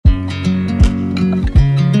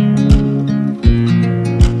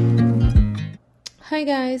Hi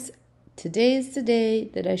guys, today is the day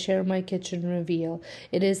that I share my kitchen reveal.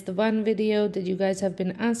 It is the one video that you guys have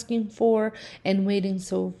been asking for and waiting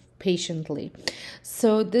so patiently.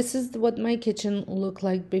 So this is what my kitchen looked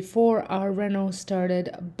like before our reno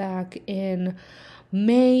started back in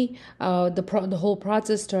May. The whole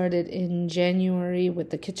process started in January with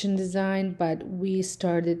the kitchen design, but we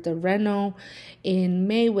started the reno in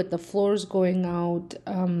May with the floors going out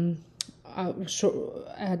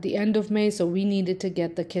at the end of May, so we needed to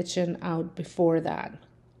get the kitchen out before that.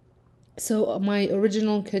 So my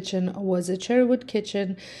original kitchen was a cherrywood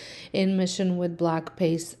kitchen in Mission with black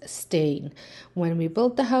paste stain. When we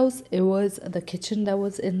built the house, it was the kitchen that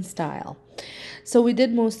was in style. So we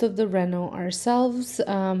did most of the reno ourselves.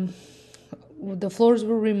 The floors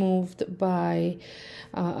were removed by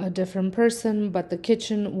a different person, but the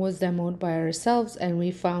kitchen was demoed by ourselves, and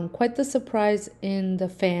we found quite the surprise in the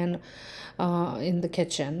fan in the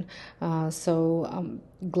kitchen. So I'm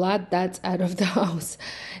glad that's out of the house.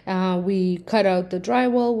 We cut out the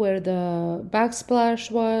drywall where the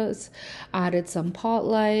backsplash was, added some pot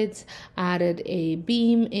lights, added a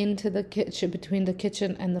beam into the kitchen between the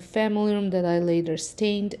kitchen and the family room that I later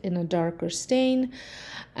stained in a darker stain.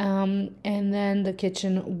 And then the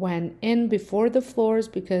kitchen went in before the floors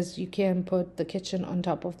because you can't put the kitchen on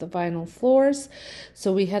top of the vinyl floors.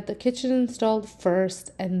 So we had the kitchen installed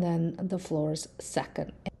first and then the floors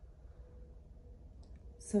second.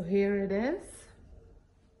 So here it is.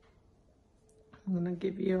 I'm going to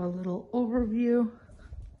give you a little overview.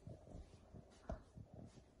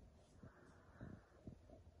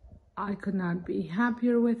 I could not be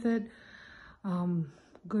happier with it.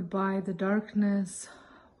 Goodbye the darkness.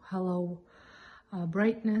 Hello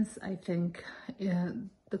brightness. I think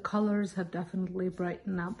the colors have definitely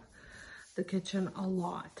brightened up the kitchen a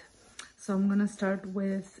lot. So I'm gonna start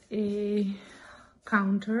with a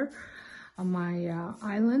counter on my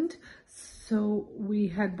island. So we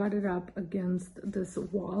had butted up against this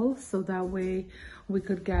wall so that way we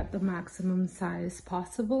could get the maximum size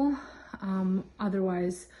possible.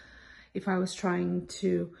 Otherwise, if I was trying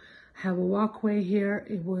to have a walkway here,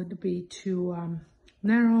 it would be too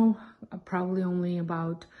narrow, probably only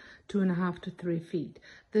about 2.5 to 3 feet.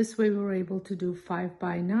 This way we were able to do 5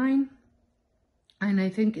 by 9, and I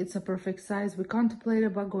think it's a perfect size. We contemplated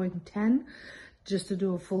about going 10 just to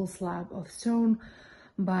do a full slab of stone,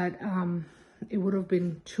 but it would have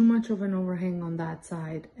been too much of an overhang on that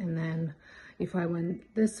side, and then if I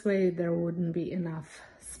went this way there wouldn't be enough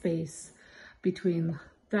space between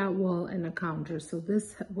that wall and a counter. So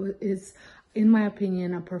this is, in my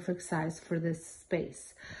opinion, a perfect size for this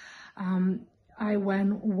space. I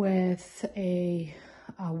went with a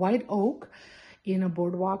white oak in a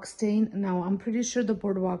Boardwalk stain. Now I'm pretty sure the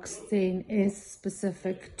Boardwalk stain is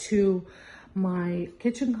specific to my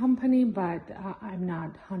kitchen company, but I'm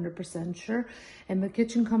not 100% sure. And the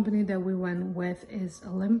kitchen company that we went with is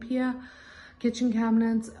Olympia Kitchen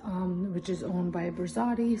Cabinets, which is owned by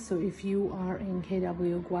Berzati. So if you are in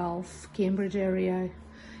KW, Guelph, Cambridge area,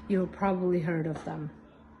 you've probably heard of them.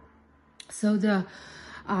 So the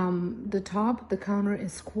top, the counter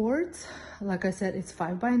is quartz. Like I said, it's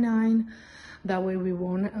 5 by 9. That way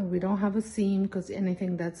we don't have a seam, because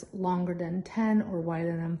anything that's longer than 10 or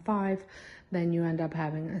wider than 5, then you end up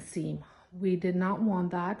having a seam. We did not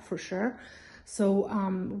want that for sure.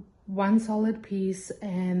 So one solid piece,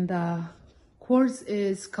 and the quartz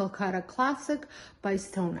is Calcutta Classic by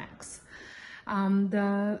Stonex.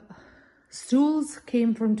 The stools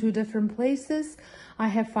came from 2 different places. I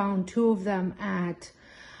have found 2 of them at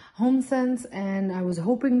HomeSense, and I was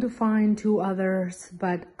hoping to find 2 others,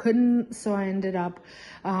 but couldn't, so I ended up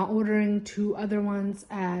ordering 2 other ones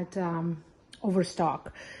at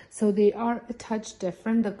Overstock. So they are a touch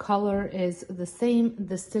different. The color is the same,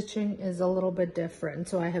 the stitching is a little bit different.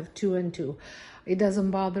 So I have 2 and 2. It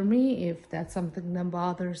doesn't bother me. If that's something that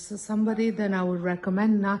bothers somebody, then I would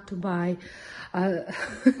recommend not to buy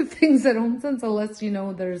things at HomeSense unless you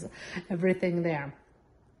know there's everything there.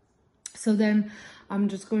 So then I'm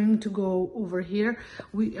just going to go over here.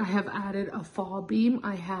 I have added a fall beam.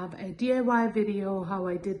 I have a DIY video how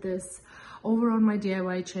I did this over on my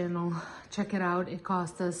DIY channel. Check it out. It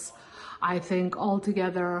cost us, I think,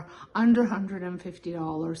 altogether under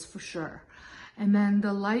 $150 for sure. And then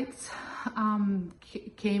the lights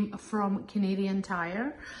came from Canadian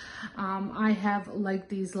Tire. I have liked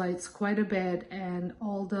these lights quite a bit, and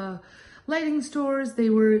all the lighting stores, they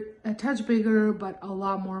were a touch bigger but a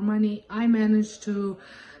lot more money. I managed to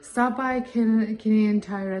stop by Canadian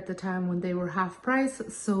Tire at the time when they were half price,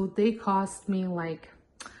 so they cost me like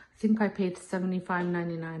think I paid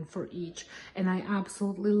 $75.99 for each, and I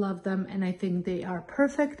absolutely love them, and I think they are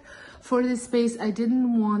perfect for this space. I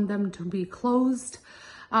didn't want them to be closed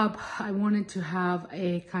up. I wanted to have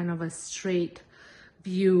a kind of a straight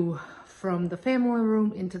view from the family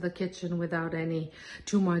room into the kitchen without any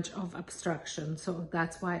too much of obstruction. So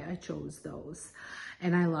that's why I chose those,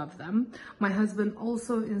 and I love them. My husband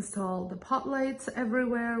also installed the pot lights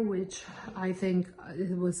everywhere, which I think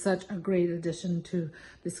it was such a great addition to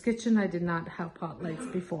this kitchen. I did not have pot lights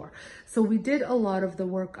before. So we did a lot of the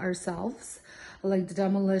work ourselves, like the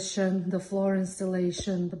demolition, the floor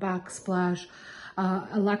installation, the backsplash,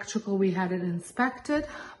 electrical, we had it inspected,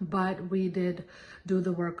 but we did do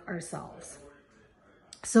the work ourselves.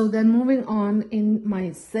 So then moving on, in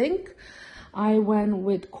my sink, I went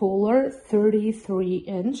with Kohler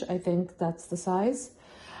 33-inch, I think that's the size.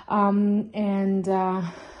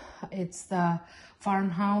 It's the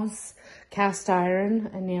farmhouse cast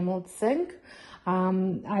iron enameled sink.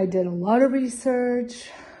 I did a lot of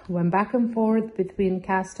research, went back and forth between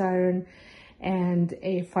cast iron and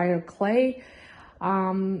a fire clay.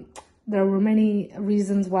 There were many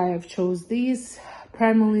reasons why I've chose these.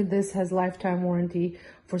 Primarily, this has lifetime warranty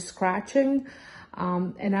for scratching.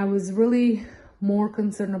 And I was really more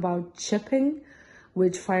concerned about chipping,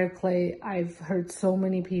 which fire clay, I've heard so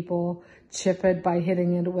many people chip it by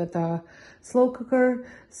hitting it with a slow cooker.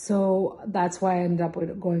 So that's why I ended up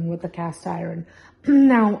going with the cast iron.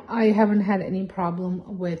 Now, I haven't had any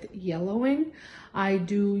problem with yellowing. I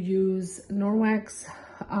do use Norwex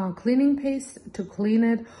cleaning paste to clean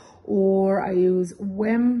it, or I use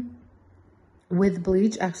Vim with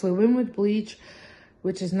bleach. Actually, Vim with bleach,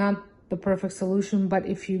 which is not the perfect solution, but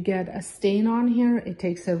if you get a stain on here, it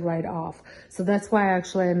takes it right off. So that's why I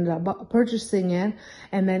actually ended up purchasing it,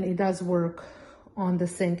 and then it does work on the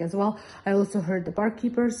sink as well. I also heard the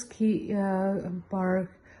barkeeper's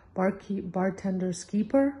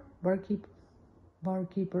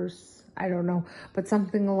barkeepers, I don't know, but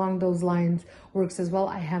something along those lines works as well.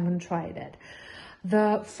 I haven't tried it.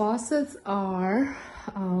 The faucets are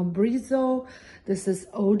Brizo, this is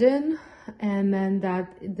Odin, and then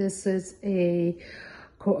this is a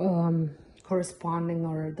corresponding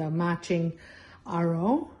or the matching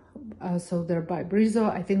RO. So they're by Brizo.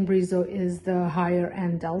 I think Brizo is the higher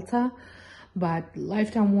end Delta, but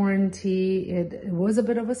lifetime warranty. It was a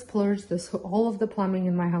bit of a splurge. All of the plumbing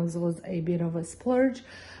in my house was a bit of a splurge,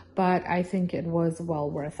 but I think it was well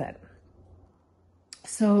worth it.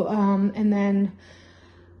 So, and then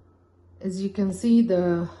as you can see,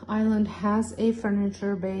 the island has a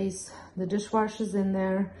furniture base. The dishwasher's in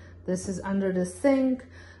there. This is under the sink.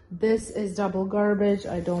 This is double garbage.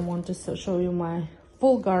 I don't want to show you my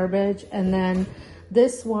full garbage. And then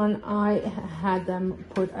this one, I had them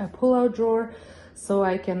put a pull-out drawer so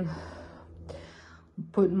I can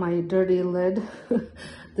put my dirty lid.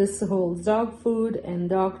 This holds dog food and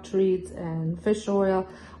dog treats and fish oil,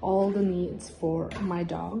 all the needs for my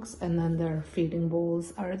dogs, and then their feeding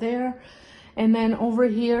bowls are there. And then over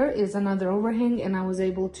here is another overhang, and I was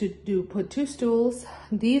able to put 2 stools.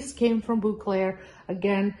 These came from Bouclair.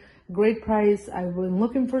 Again, great price. I've been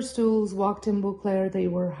looking for stools, walked in Bouclair, they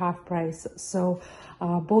were half price. So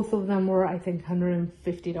both of them were, I think,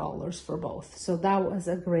 $150 for both. So that was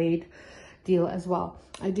a great deal as well.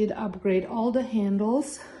 I did upgrade all the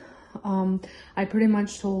handles. I pretty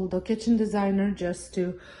much told the kitchen designer just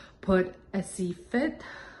to put a C-fit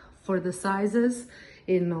for the sizes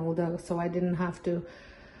in all the, so I didn't have to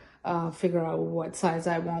figure out what size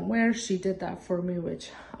I want where. She did that for me, which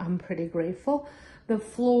I'm pretty grateful. The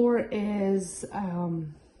floor is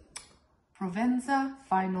Provenza,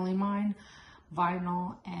 Finally Mine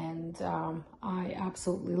vinyl, and I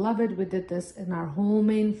absolutely love it. We did this in our whole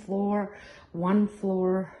main floor, 1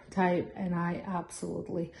 floor type, and I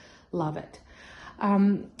absolutely love it.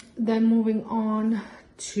 Then moving on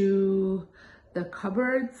to the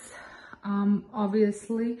cupboards.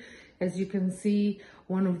 Obviously, as you can see,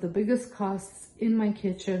 one of the biggest costs in my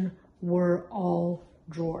kitchen were all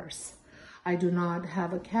drawers. I do not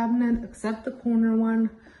have a cabinet except the corner one.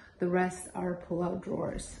 The rest are pull-out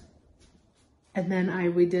drawers. And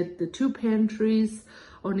then we did the 2 pantries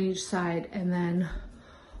on each side, and then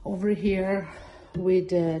over here we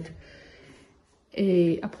did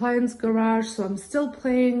a appliance garage. So I'm still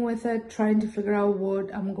playing with it, trying to figure out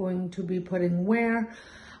what I'm going to be putting where.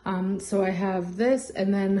 So I have this,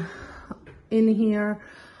 and then in here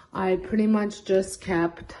I pretty much just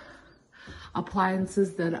kept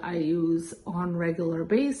appliances that I use on regular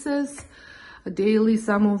basis, daily,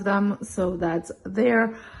 some of them, so that's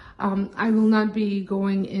there. I will not be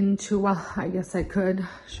going into, well, I guess I could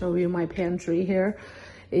show you my pantry here.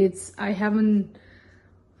 I haven't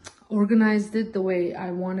organized it the way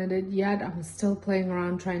I wanted it yet. I'm still playing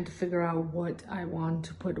around trying to figure out what I want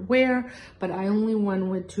to put where, but I only went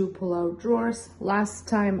with 2 pull-out drawers. Last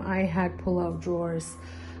time I had pull-out drawers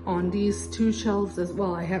on these 2 shelves as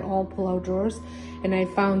well. I had all pull-out drawers, and I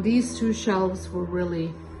found these 2 shelves were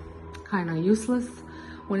really kind of useless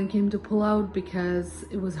when it came to pull-out because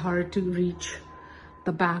it was hard to reach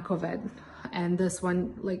the back of it. And this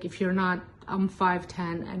one, like, if you're not, I'm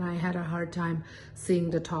 5'10", and I had a hard time seeing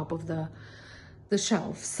the top of the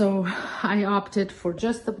shelf. So I opted for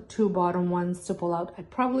just the 2 bottom ones to pull out. I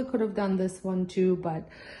probably could have done this one too, but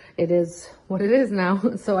it is what it is now.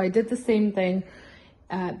 So I did the same thing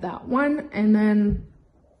at that one. And then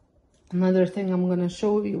another thing I'm going to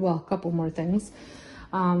show you, well, a couple more things.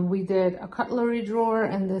 We did a cutlery drawer,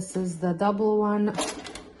 and this is the double one.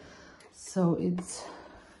 So it's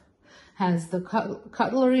has the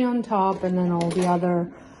cutlery on top, and then all the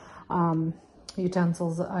other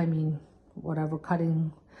utensils, I mean, whatever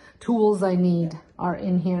cutting tools I need are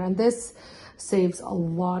in here. And this saves a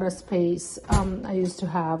lot of space. I used to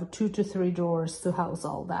have 2 to 3 drawers to house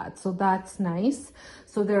all that. So that's nice.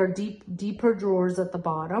 So there are deeper drawers at the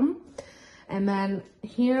bottom. And then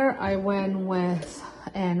here I went with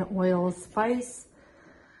an oil spice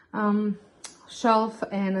shelf.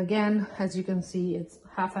 And again, as you can see, it's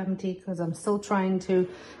half empty because I'm still trying to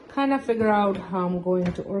kind of figure out how I'm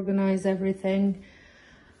going to organize everything.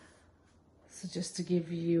 So just to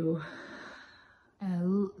give you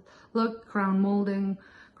a look, crown molding.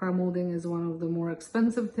 Crown molding is one of the more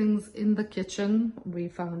expensive things in the kitchen, we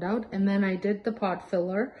found out. And then I did the pot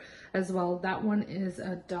filler as well. That one is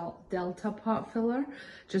a Delta pot filler,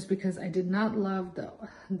 just because I did not love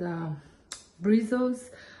the Brizos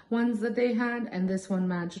ones that they had, and this one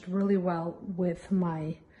matched really well with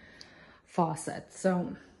my faucet.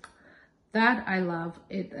 So that I love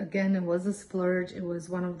it. Again, it was a splurge. It was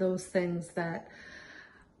one of those things that,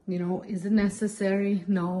 you know, is it necessary?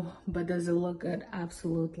 No. But does it look good?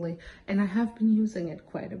 Absolutely. And I have been using it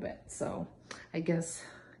quite a bit, so I guess,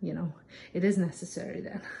 you know, it is necessary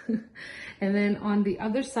then. And then on the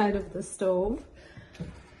other side of the stove,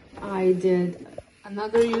 I did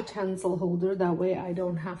another utensil holder. That way I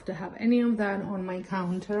don't have to have any of that on my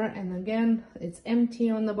counter. And again, it's empty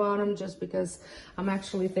on the bottom just because I'm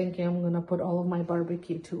actually thinking I'm gonna put all of my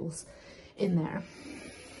barbecue tools in there.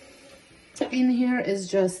 In here is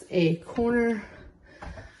just a corner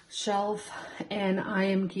shelf, and I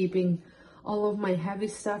am keeping all of my heavy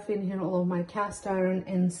stuff in here. All of my cast iron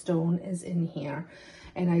and stone is in here.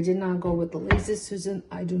 And I did not go with the Lazy Susan.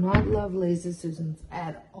 I do not love Lazy Susans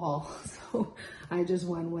at all. So I just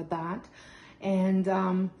went with that. And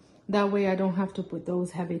that way I don't have to put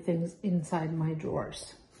those heavy things inside my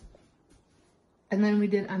drawers. And then we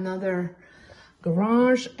did another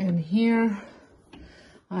garage, and here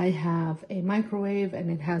I have a microwave,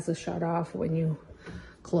 and it has a shut off when you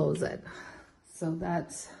close it. So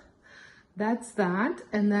that's that.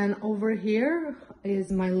 And then over here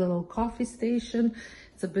is my little coffee station.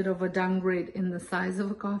 It's a bit of a downgrade in the size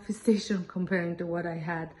of a coffee station comparing to what I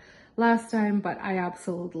had last time, but I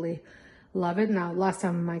absolutely love it. Now, last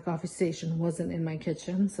time my coffee station wasn't in my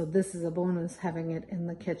kitchen, so this is a bonus having it in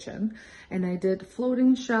the kitchen. And I did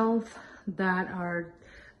floating shelf that are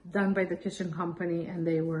done by the kitchen company, and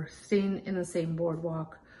they were staying in the same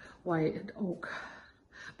Boardwalk white oak.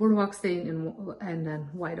 Boardwalk stain and then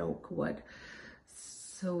white oak wood.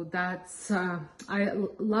 So that's, I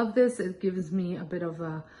love this. It gives me a bit of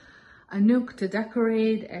a nook to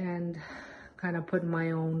decorate and kind of put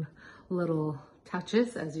my own little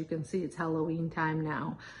touches. As you can see, it's Halloween time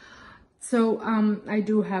now. So I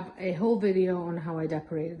do have a whole video on how I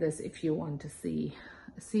decorated this if you want to see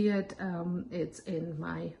it. It's in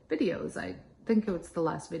my videos. I think it's the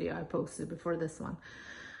last video I posted before this one.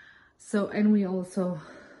 So, and we also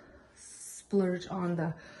splurge on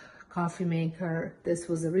the coffee maker. This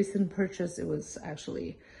was a recent purchase. It was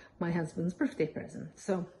actually my husband's birthday present.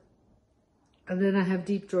 So, and then I have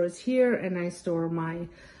deep drawers here, and I store my,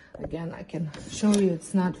 again, I can show you,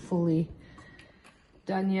 it's not fully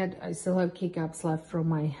done yet. I still have keycaps left from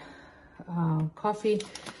my coffee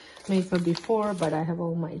maker before, but I have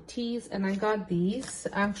all my teas, and I got these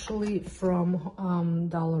actually from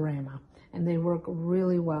Dollarama, and they work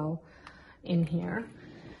really well in here.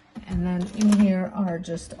 And then in here are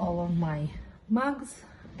just all of my mugs,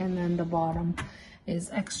 and then the bottom is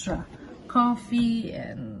extra coffee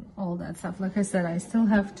and all that stuff. Like I said, I still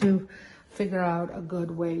have to figure out a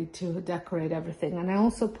good way to decorate everything. And I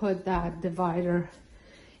also put that divider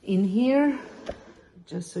in here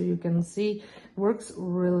just so you can see. It works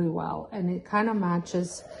really well, and it kind of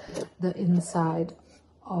matches the inside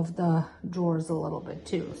of the drawers a little bit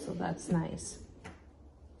too, so that's nice.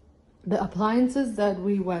 The appliances that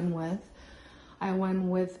we went with, I went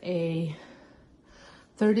with a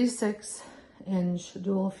 36-inch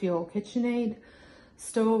dual fuel KitchenAid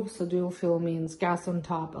stove. So dual fuel means gas on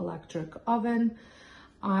top, electric oven.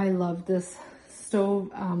 I love this stove.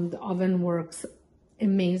 The oven works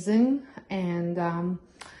amazing, and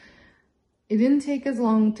it didn't take as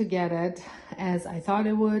long to get it as I thought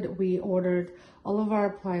it would. We ordered all of our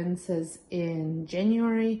appliances in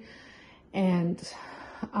January, and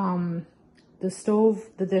the stove,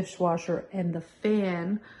 the dishwasher, and the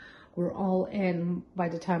fan were all in by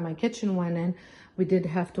the time my kitchen went in. We did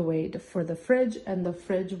have to wait for the fridge, and the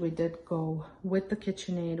fridge we did go with the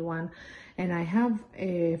KitchenAid one. And I have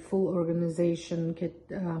a full organization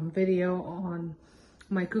video on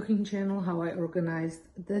my cooking channel, how I organized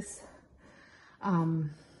this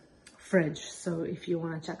fridge. So if you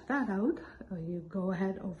want to check that out, you go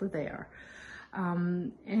ahead over there.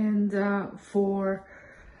 And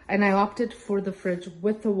I opted for the fridge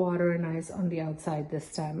with the water and ice on the outside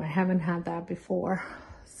this time. I haven't had that before.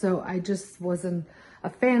 So I just wasn't a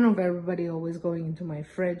fan of everybody always going into my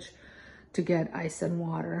fridge to get ice and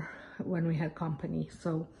water when we had company.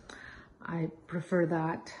 So I prefer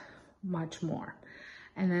that much more.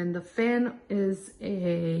 And then the fan is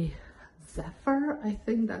a Zephyr, I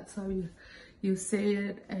think that's how you say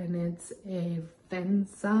it. And it's a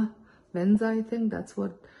Venza, I think that's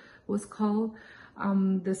what was called.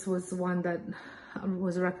 This was one that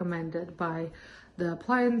was recommended by the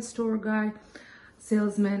appliance store guy,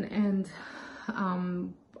 salesman, and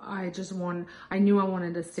I knew I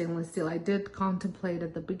wanted a stainless steel. I did contemplate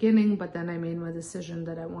at the beginning, but then I made my decision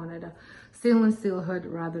that I wanted a stainless steel hood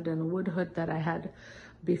rather than a wood hood that I had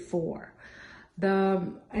before.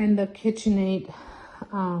 And the KitchenAid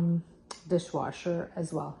dishwasher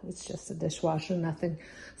as well. It's just a dishwasher, nothing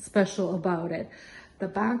special about it. The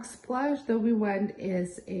backsplash that we went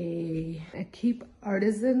is a Keep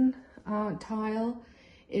Artisan tile.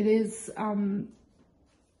 It is,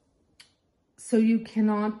 so you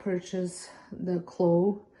cannot purchase the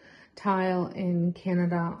Clo tile in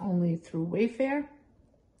Canada only through Wayfair.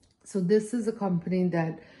 So this is a company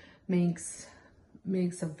that makes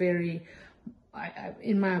a very,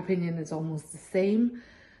 in my opinion, it's almost the same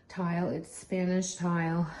tile. It's Spanish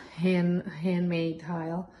tile, handmade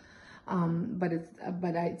tile. But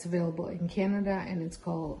it's available in Canada, and it's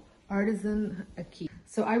called Artisan Keep.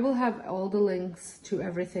 So I will have all the links to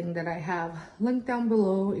everything that I have linked down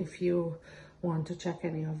below if you want to check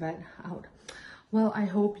any of it out. Well, I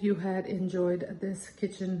hope you had enjoyed this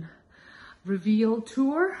kitchen reveal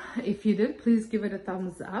tour. If you did, please give it a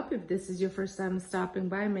thumbs up. If this is your first time stopping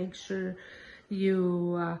by, make sure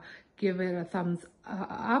you give it a thumbs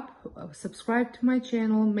up, subscribe to my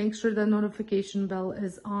channel, make sure the notification bell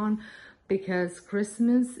is on, because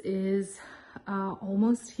Christmas is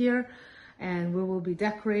almost here, and we will be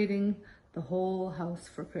decorating the whole house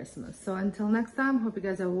for Christmas. So until next time, hope you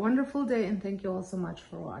guys have a wonderful day, and thank you all so much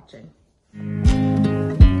for watching.